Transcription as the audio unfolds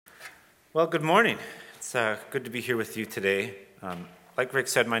Well, good morning. It's good to be here with you today. Like Rick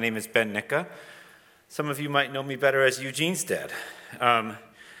said, my name is Ben Nicka. Some of you might know me better as Eugene's dad.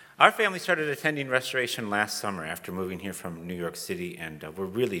 Our family started attending Restoration last summer after moving here from New York City, and we're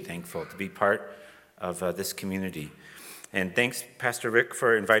really thankful to be part of this community. And thanks, Pastor Rick,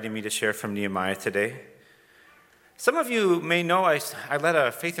 for inviting me to share from Nehemiah today. Some of you may know I led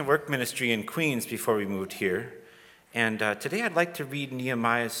a faith and work ministry in Queens before we moved here. And today I'd like to read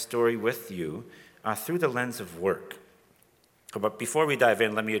Nehemiah's story with you through the lens of work. But before we dive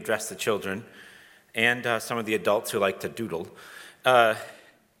in, let me address the children and some of the adults who like to doodle. Do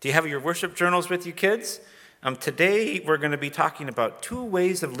you have your worship journals with you, kids? Today we're going to be talking about two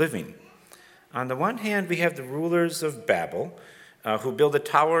ways of living. On the one hand, we have the rulers of Babel who build a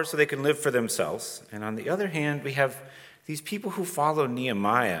tower so they can live for themselves. And on the other hand, we have these people who follow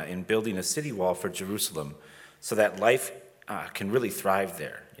Nehemiah in building a city wall for Jerusalem, so that life can really thrive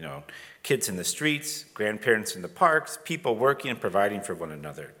there. You know, kids in the streets, grandparents in the parks, people working and providing for one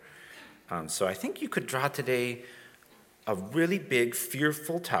another. So I think you could draw today a really big,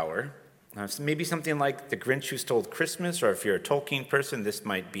 fearful tower. So maybe something like The Grinch Who Stole Christmas, or if you're a Tolkien person, this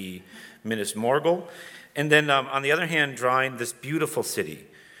might be Minas Morgul. And then on the other hand, drawing this beautiful city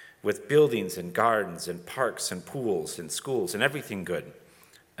with buildings and gardens and parks and pools and schools and everything good.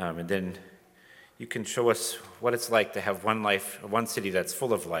 And then you can show us what it's like to have one city that's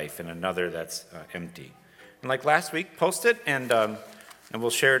full of life and another that's empty. And like last week, post it and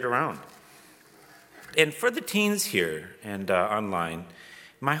we'll share it around. And for the teens here and online,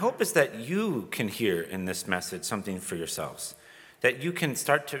 my hope is that you can hear in this message something for yourselves, that you can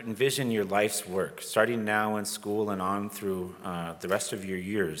start to envision your life's work, starting now in school and on through the rest of your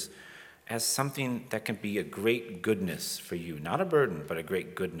years, as something that can be a great goodness for you, not a burden, but a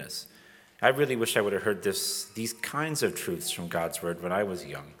great goodness. I really wish I would have heard these kinds of truths from God's word when I was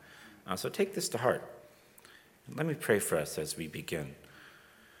young. So take this to heart. Let me pray for us as we begin.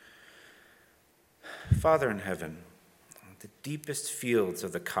 Father in heaven, the deepest fields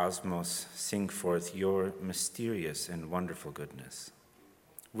of the cosmos sing forth your mysterious and wonderful goodness.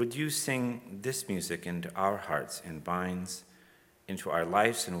 Would you sing this music into our hearts and minds, into our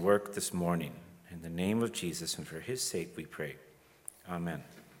lives and work this morning? In the name of Jesus and for his sake we pray. Amen.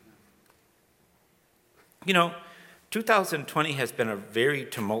 You know, 2020 has been a very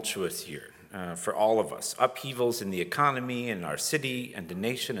tumultuous year for all of us. Upheavals in the economy, in our city, and the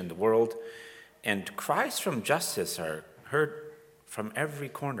nation, and the world. And cries from justice are heard from every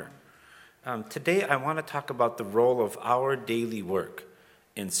corner. Today, I want to talk about the role of our daily work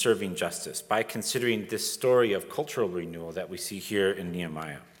in serving justice by considering this story of cultural renewal that we see here in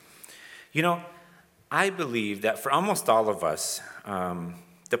Nehemiah. You know, I believe that for almost all of us,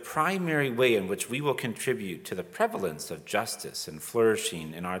 the primary way in which we will contribute to the prevalence of justice and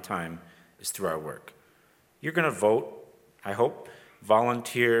flourishing in our time is through our work. You're going to vote, I hope,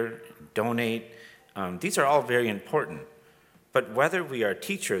 volunteer, donate. These are all very important. But whether we are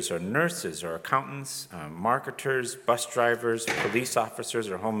teachers or nurses or accountants, marketers, bus drivers, police officers,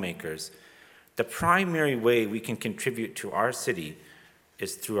 or homemakers, the primary way we can contribute to our city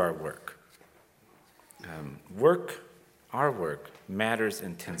is through our work. Our work matters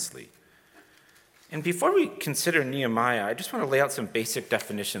intensely. And before we consider Nehemiah, I just want to lay out some basic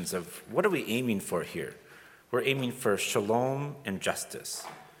definitions of what are we aiming for here. We're aiming for shalom and justice.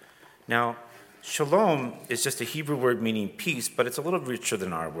 Now, shalom is just a Hebrew word meaning peace, but it's a little richer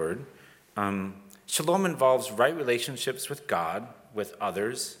than our word. Shalom involves right relationships with God, with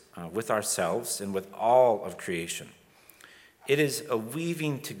others, with ourselves, and with all of creation. It is a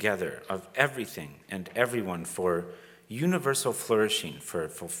weaving together of everything and everyone for universal flourishing, for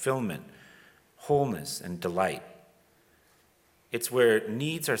fulfillment, wholeness, and delight. It's where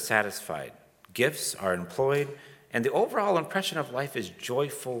needs are satisfied, gifts are employed, and the overall impression of life is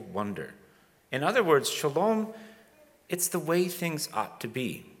joyful wonder. In other words, shalom, it's the way things ought to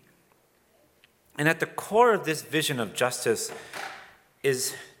be. And at the core of this vision of justice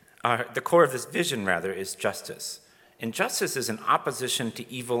is justice. And justice is an opposition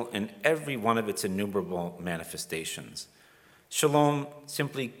to evil in every one of its innumerable manifestations. Shalom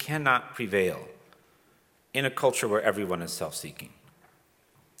simply cannot prevail in a culture where everyone is self-seeking,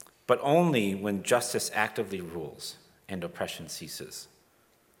 but only when justice actively rules and oppression ceases.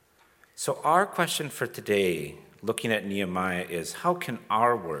 So our question for today, looking at Nehemiah, is how can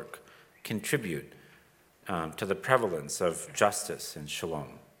our work contribute to the prevalence of justice and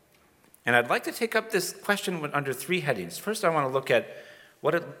shalom? And I'd like to take up this question under three headings. First, I want to look at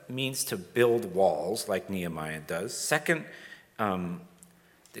what it means to build walls like Nehemiah does. Second,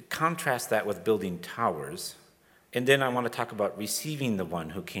 to contrast that with building towers. And then I want to talk about receiving the one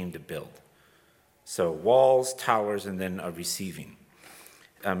who came to build. So walls, towers, and then a receiving.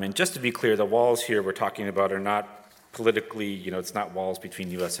 And just to be clear, the walls here we're talking about are not politically, it's not walls between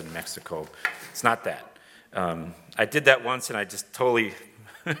U.S. and Mexico. It's not that. I did that once and I just totally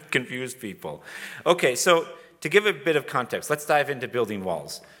confused people. Okay, so to give a bit of context, let's dive into building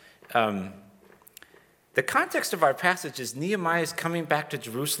walls. The context of our passage is Nehemiah is coming back to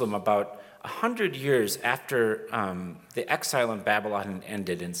Jerusalem about 100 years after the exile in Babylon had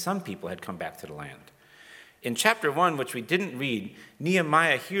ended and some people had come back to the land. In chapter 1, which we didn't read,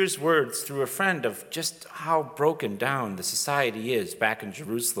 Nehemiah hears words through a friend of just how broken down the society is back in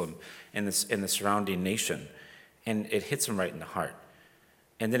Jerusalem and the surrounding nation. And it hits him right in the heart.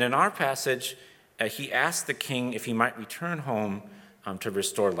 And then in our passage, he asks the king if he might return home to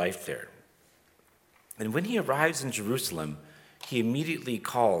restore life there. And when he arrives in Jerusalem, he immediately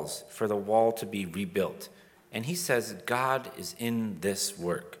calls for the wall to be rebuilt. And he says, God is in this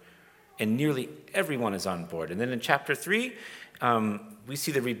work. And nearly everyone is on board. And then in chapter 3, we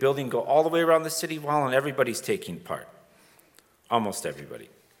see the rebuilding go all the way around the city wall, and everybody's taking part. Almost everybody.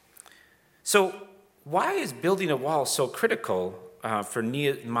 So why is building a wall so critical for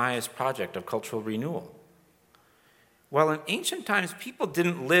Nehemiah's project of cultural renewal? Well, in ancient times, people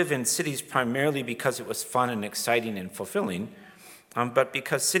didn't live in cities primarily because it was fun and exciting and fulfilling, but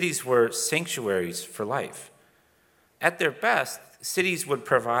because cities were sanctuaries for life. At their best, cities would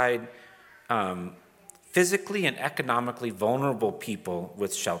provide physically and economically vulnerable people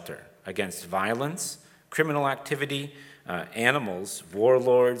with shelter against violence, criminal activity, animals,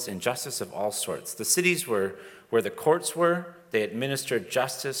 warlords, injustice of all sorts. The cities were where the courts were. They administered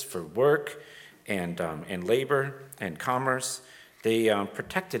justice for work and labor and commerce. They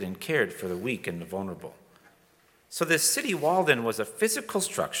protected and cared for the weak and the vulnerable. So this city wall then was a physical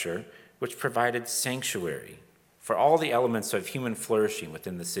structure which provided sanctuary for all the elements of human flourishing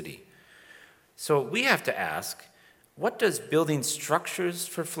within the city. So we have to ask, what does building structures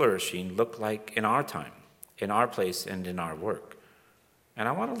for flourishing look like in our time, in our place, and in our work? And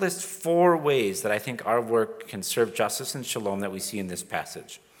I want to list 4 ways that I think our work can serve justice and shalom that we see in this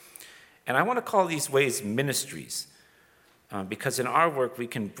passage. And I want to call these ways ministries, because in our work we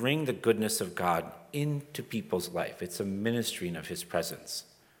can bring the goodness of God into people's life. It's a ministering of his presence.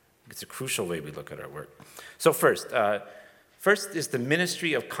 It's a crucial way we look at our work. So first is the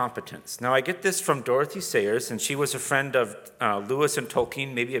ministry of competence. Now, I get this from Dorothy Sayers, and she was a friend of Lewis and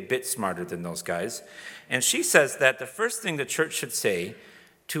Tolkien, maybe a bit smarter than those guys. And she says that the first thing the church should say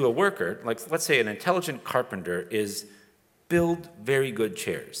to a worker, like let's say an intelligent carpenter, is build very good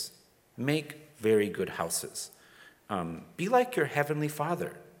chairs, make very good houses. Be like your heavenly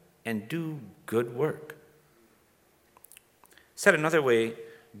Father and do good work. Said another way,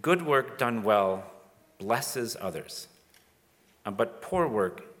 good work done well blesses others. But poor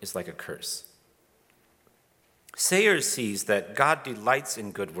work is like a curse. Sayers sees that God delights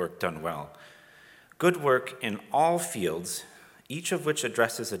in good work done well. Good work in all fields, each of which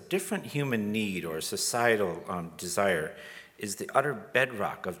addresses a different human need or societal desire, is the utter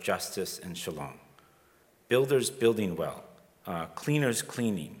bedrock of justice and shalom. Builders building well, cleaners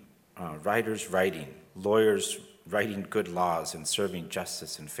cleaning, writers writing, lawyers writing good laws and serving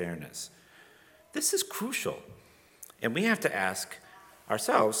justice and fairness. This is crucial. And we have to ask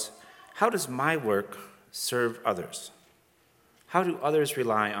ourselves, how does my work serve others? How do others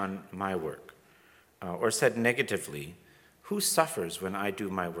rely on my work? Or said negatively, who suffers when I do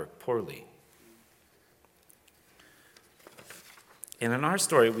my work poorly? And in our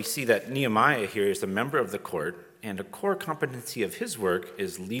story, we see that Nehemiah here is a member of the court, and a core competency of his work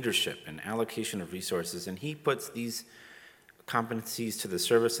is leadership and allocation of resources, and he puts these competencies to the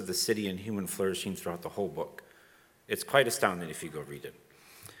service of the city and human flourishing throughout the whole book. It's quite astounding if you go read it.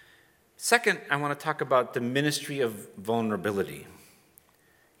 Second, I want to talk about the ministry of vulnerability.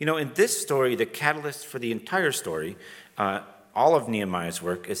 In this story, the catalyst for the entire story, all of Nehemiah's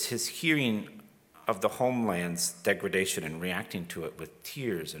work, is his hearing of the homeland's degradation and reacting to it with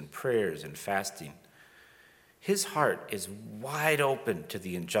tears and prayers and fasting. His heart is wide open to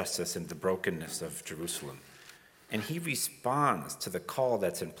the injustice and the brokenness of Jerusalem, and he responds to the call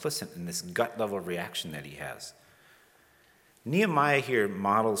that's implicit in this gut-level reaction that he has. Nehemiah here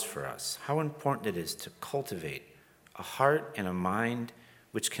models for us how important it is to cultivate a heart and a mind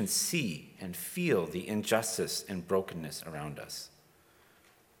which can see and feel the injustice and brokenness around us.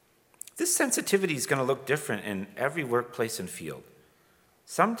 This sensitivity is going to look different in every workplace and field.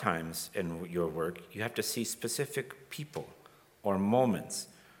 Sometimes in your work, you have to see specific people or moments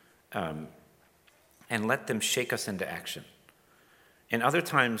and let them shake us into action. And other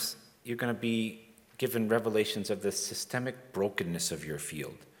times, you're going to be given revelations of the systemic brokenness of your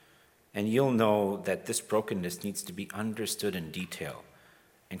field. And you'll know that this brokenness needs to be understood in detail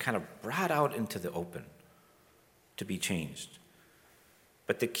and kind of brought out into the open to be changed.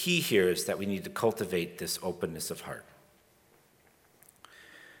 But the key here is that we need to cultivate this openness of heart.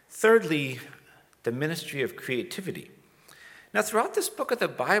 Thirdly, the ministry of creativity. Now, throughout this book of the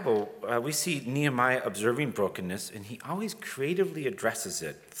Bible, we see Nehemiah observing brokenness, and he always creatively addresses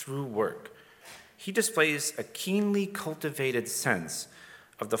it through work. He displays a keenly cultivated sense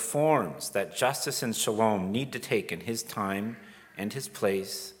of the forms that justice and shalom need to take in his time and his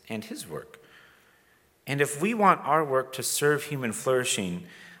place and his work. And if we want our work to serve human flourishing,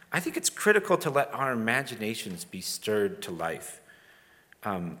 I think it's critical to let our imaginations be stirred to life.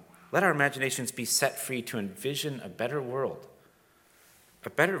 Let our imaginations be set free to envision a better world, a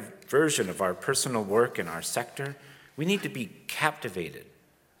better version of our personal work in our sector. We need to be captivated,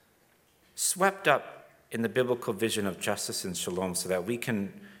 swept up in the biblical vision of justice and shalom so that we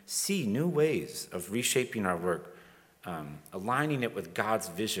can see new ways of reshaping our work, aligning it with God's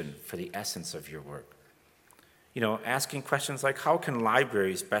vision for the essence of your work. Asking questions like, how can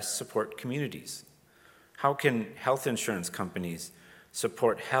libraries best support communities? How can health insurance companies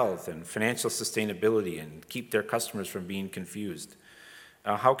support health and financial sustainability and keep their customers from being confused?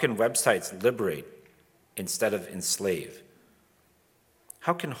 How can websites liberate instead of enslave?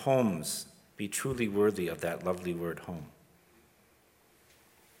 How can homes be truly worthy of that lovely word home?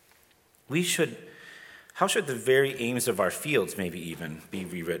 How should the very aims of our fields maybe even be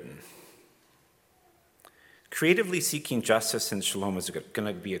rewritten? Creatively seeking justice and shalom is going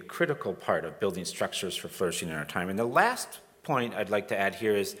to be a critical part of building structures for flourishing in our time. And the last point I'd like to add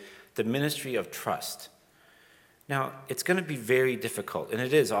here is the ministry of trust. Now, it's going to be very difficult, and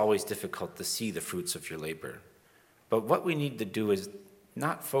it is always difficult to see the fruits of your labor. But what we need to do is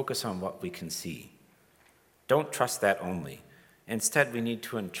not focus on what we can see. Don't trust that only. Instead, we need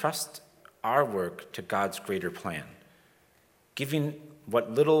to entrust our work to God's greater plan, giving what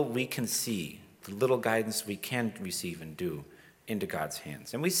little we can see, the little guidance we can receive and do, into God's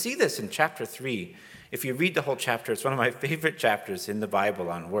hands. And we see this in chapter 3. If you read the whole chapter, it's one of my favorite chapters in the Bible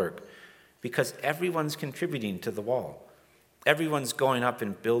on work, because everyone's contributing to the wall. Everyone's going up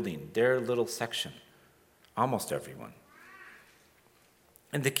and building their little section, almost everyone.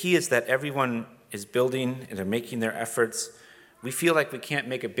 And the key is that everyone is building and they're making their efforts. We feel like we can't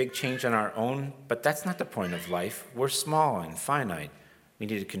make a big change on our own, but that's not the point of life. We're small and finite. We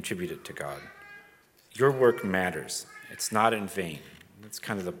need to contribute it to God. Your work matters. It's not in vain. That's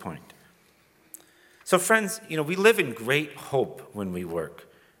kind of the point. So friends, we live in great hope when we work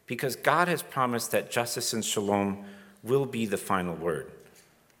because God has promised that justice and shalom will be the final word.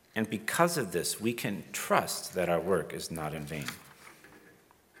 And because of this, we can trust that our work is not in vain.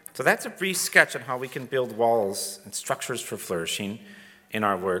 So that's a brief sketch on how we can build walls and structures for flourishing in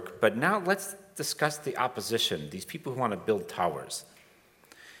our work. But now let's discuss the opposition, these people who want to build towers.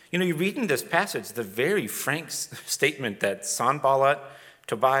 You read in this passage the very frank statement that Sanballat,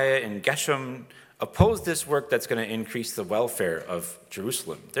 Tobiah, and Geshem oppose this work that's going to increase the welfare of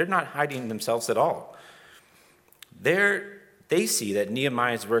Jerusalem. They're not hiding themselves at all. They see that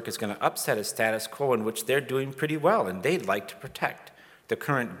Nehemiah's work is going to upset a status quo in which they're doing pretty well, and they'd like to protect the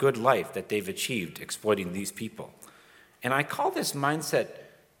current good life that they've achieved exploiting these people. And I call this mindset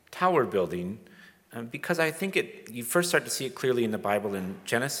tower building because I think you first start to see it clearly in the Bible in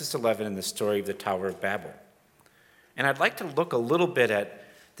Genesis 11 in the story of the Tower of Babel. And I'd like to look a little bit at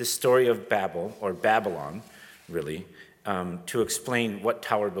this story of Babel, or Babylon, really, to explain what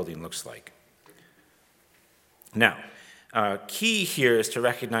tower building looks like. Now, key here is to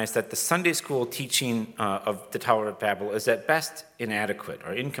recognize that the Sunday school teaching of the Tower of Babel is at best inadequate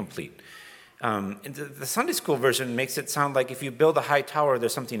or incomplete. The Sunday school version makes it sound like if you build a high tower,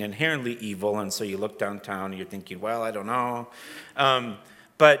 there's something inherently evil, and so you look downtown and you're thinking, well, I don't know.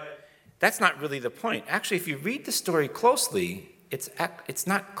 But that's not really the point. Actually, if you read the story closely, it's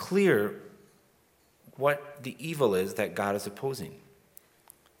not clear what the evil is that God is opposing.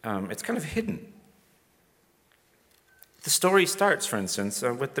 It's kind of hidden. The story starts, for instance,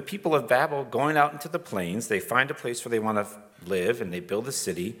 with the people of Babel going out into the plains. They find a place where they want to live, and they build a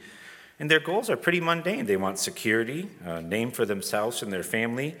city. And their goals are pretty mundane. They want security, a name for themselves and their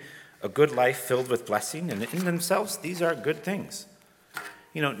family, a good life filled with blessing, and in themselves, these are good things.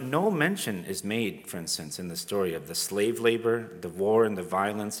 No mention is made, for instance, in the story of the slave labor, the war and the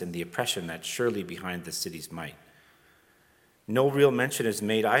violence, and the oppression that's surely behind the city's might. No real mention is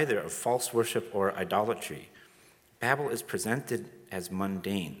made either of false worship or idolatry. Babel is presented as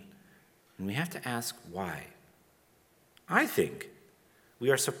mundane, and we have to ask why. I think we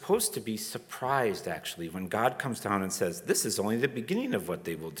are supposed to be surprised, actually, when God comes down and says, this is only the beginning of what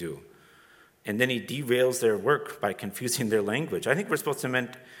they will do. And then he derails their work by confusing their language. I think we're supposed to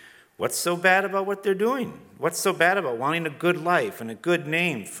meant, what's so bad about what they're doing? What's so bad about wanting a good life and a good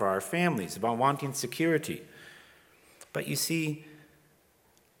name for our families, about wanting security? But you see,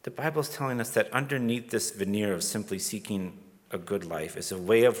 the Bible's telling us that underneath this veneer of simply seeking a good life is a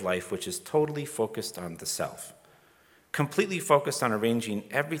way of life which is totally focused on the self, completely focused on arranging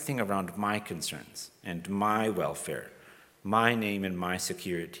everything around my concerns and my welfare, my name and my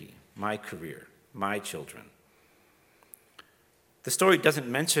security, my career, my children. The story doesn't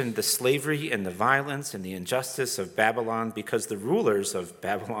mention the slavery and the violence and the injustice of Babylon because the rulers of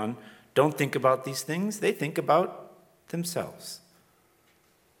Babylon don't think about these things. They think about themselves.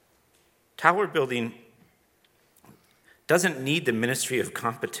 Tower building doesn't need the ministry of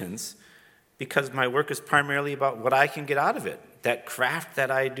competence because my work is primarily about what I can get out of it. That craft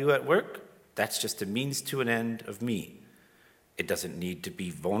that I do at work, that's just a means to an end of me. It doesn't need to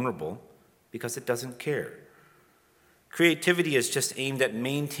be vulnerable because it doesn't care. Creativity is just aimed at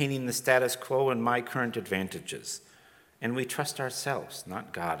maintaining the status quo and my current advantages. And we trust ourselves,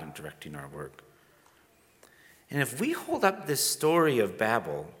 not God, in directing our work. And if we hold up this story of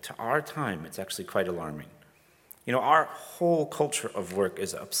Babel to our time, it's actually quite alarming. You know, our whole culture of work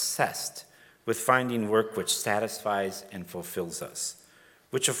is obsessed with finding work which satisfies and fulfills us,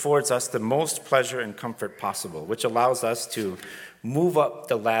 which affords us the most pleasure and comfort possible, which allows us to move up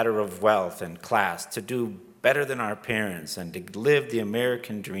the ladder of wealth and class, to do better than our parents, and to live the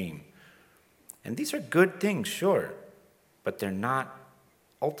American dream. And these are good things, sure, but they're not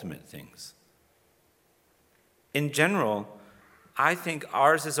ultimate things. In general, I think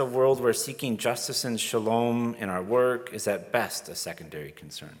ours is a world where seeking justice and shalom in our work is at best a secondary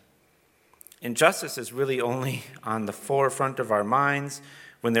concern. Injustice is really only on the forefront of our minds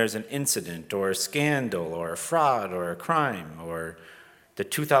when there's an incident or a scandal or a fraud or a crime or the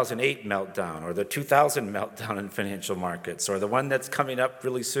 2008 meltdown or the 2000 meltdown in financial markets or the one that's coming up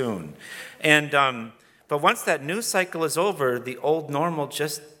really soon. But once that news cycle is over, the old normal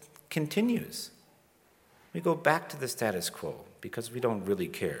just continues. We go back to the status quo because we don't really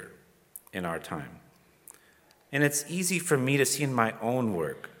care in our time. And it's easy for me to see in my own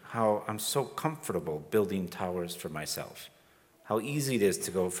work how I'm so comfortable building towers for myself, how easy it is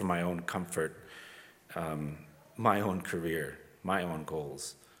to go for my own comfort, my own career, my own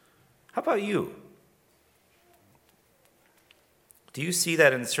goals. How about you? Do you see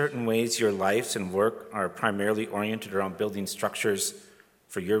that in certain ways your lives and work are primarily oriented around building structures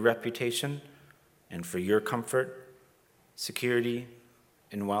for your reputation and for your comfort, security,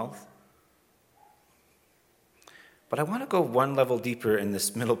 and wealth? But I want to go one level deeper in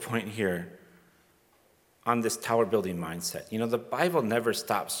this middle point here on this tower building mindset. You know, the Bible never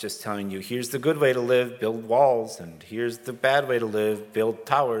stops just telling you, here's the good way to live, build walls, and here's the bad way to live, build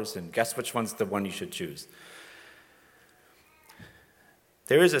towers, and guess which one's the one you should choose.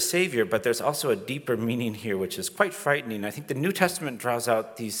 There is a Savior, but there's also a deeper meaning here, which is quite frightening. I think the New Testament draws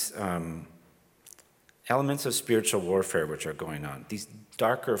out these elements of spiritual warfare which are going on, these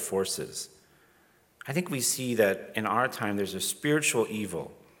darker forces. I think we see that in our time there's a spiritual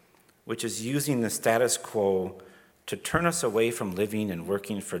evil which is using the status quo to turn us away from living and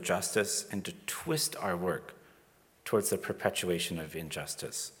working for justice and to twist our work towards the perpetuation of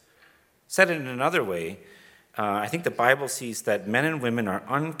injustice. Said in another way, I think the Bible sees that men and women are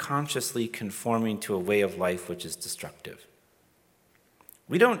unconsciously conforming to a way of life which is destructive.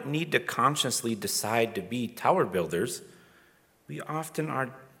 We don't need to consciously decide to be tower builders. We often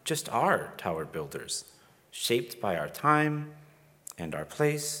are tower builders, shaped by our time and our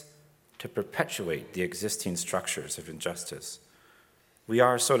place to perpetuate the existing structures of injustice. We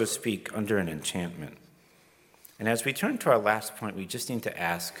are, so to speak, under an enchantment. And as we turn to our last point, we just need to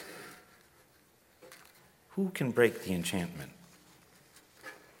ask, who can break the enchantment?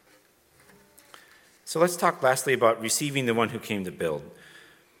 So let's talk lastly about receiving the one who came to build.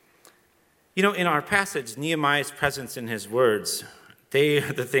 You know, in our passage, Nehemiah's presence and his words, they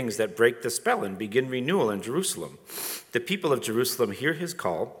are the things that break the spell and begin renewal in Jerusalem. The people of Jerusalem hear his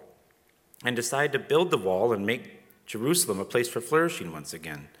call and decide to build the wall and make Jerusalem a place for flourishing once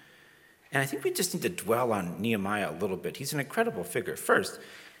again. And I think we just need to dwell on Nehemiah a little bit. He's an incredible figure. First,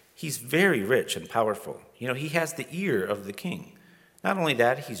 he's very rich and powerful. You know, he has the ear of the king. Not only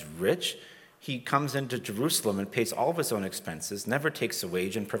that, he's rich. He comes into Jerusalem and pays all of his own expenses, never takes a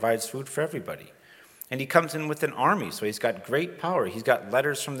wage, and provides food for everybody. And he comes in with an army, so he's got great power. He's got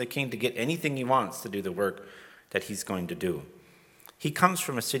letters from the king to get anything he wants to do the work that he's going to do. He comes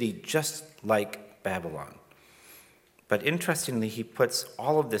from a city just like Babylon. But interestingly, he puts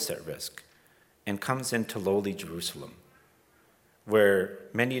all of this at risk and comes into lowly Jerusalem, where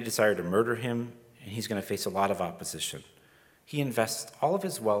many desire to murder him, and he's going to face a lot of opposition. He invests all of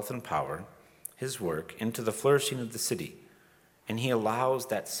his wealth and power, his work, into the flourishing of the city, and he allows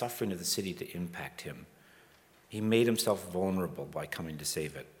that suffering of the city to impact him. He made himself vulnerable by coming to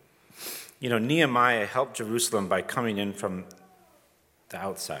save it. You know, Nehemiah helped Jerusalem by coming in from the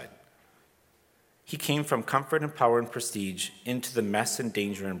outside. He came from comfort and power and prestige into the mess and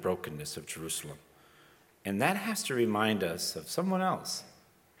danger and brokenness of Jerusalem. And that has to remind us of someone else.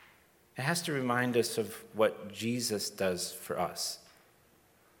 It has to remind us of what Jesus does for us.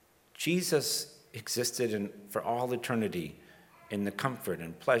 Jesus existed for all eternity in the comfort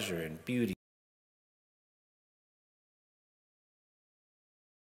and pleasure and beauty.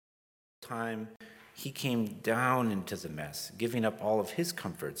 Time he came down into the mess, giving up all of his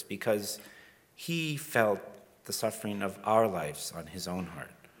comforts because he felt the suffering of our lives on his own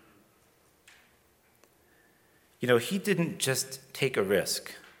heart. You know, he didn't just take a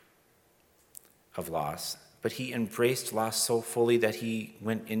risk of loss, but he embraced loss so fully that he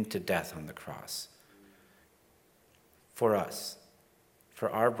went into death on the cross for us, for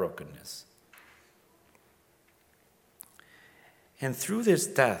our brokenness. And through this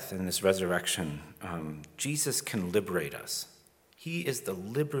death and this resurrection, Jesus can liberate us. He is the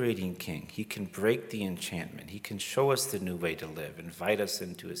liberating King. He can break the enchantment. He can show us the new way to live, invite us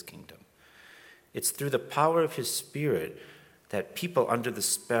into his kingdom. It's through the power of his Spirit that people under the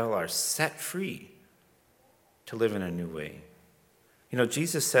spell are set free to live in a new way. You know,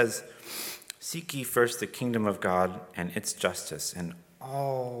 Jesus says, "Seek ye first the kingdom of God and its justice, and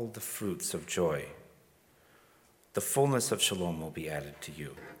all the fruits of joy, the fullness of shalom will be added to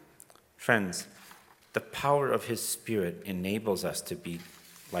you." Friends, the power of his Spirit enables us to be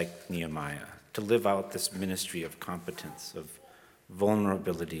like Nehemiah, to live out this ministry of competence, of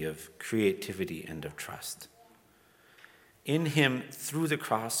vulnerability, of creativity, and of trust. In him, through the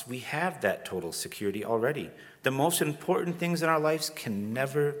cross, we have that total security already. The most important things in our lives can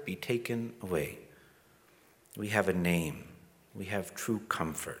never be taken away. We have a name. We have true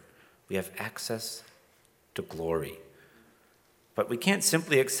comfort. We have access to glory. But we can't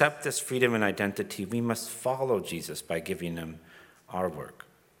simply accept this freedom and identity. We must follow Jesus by giving him our work.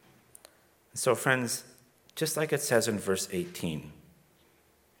 So, friends, just like it says in verse 18,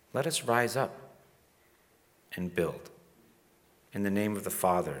 let us rise up and build in the name of the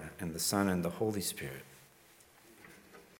Father and the Son and the Holy Spirit.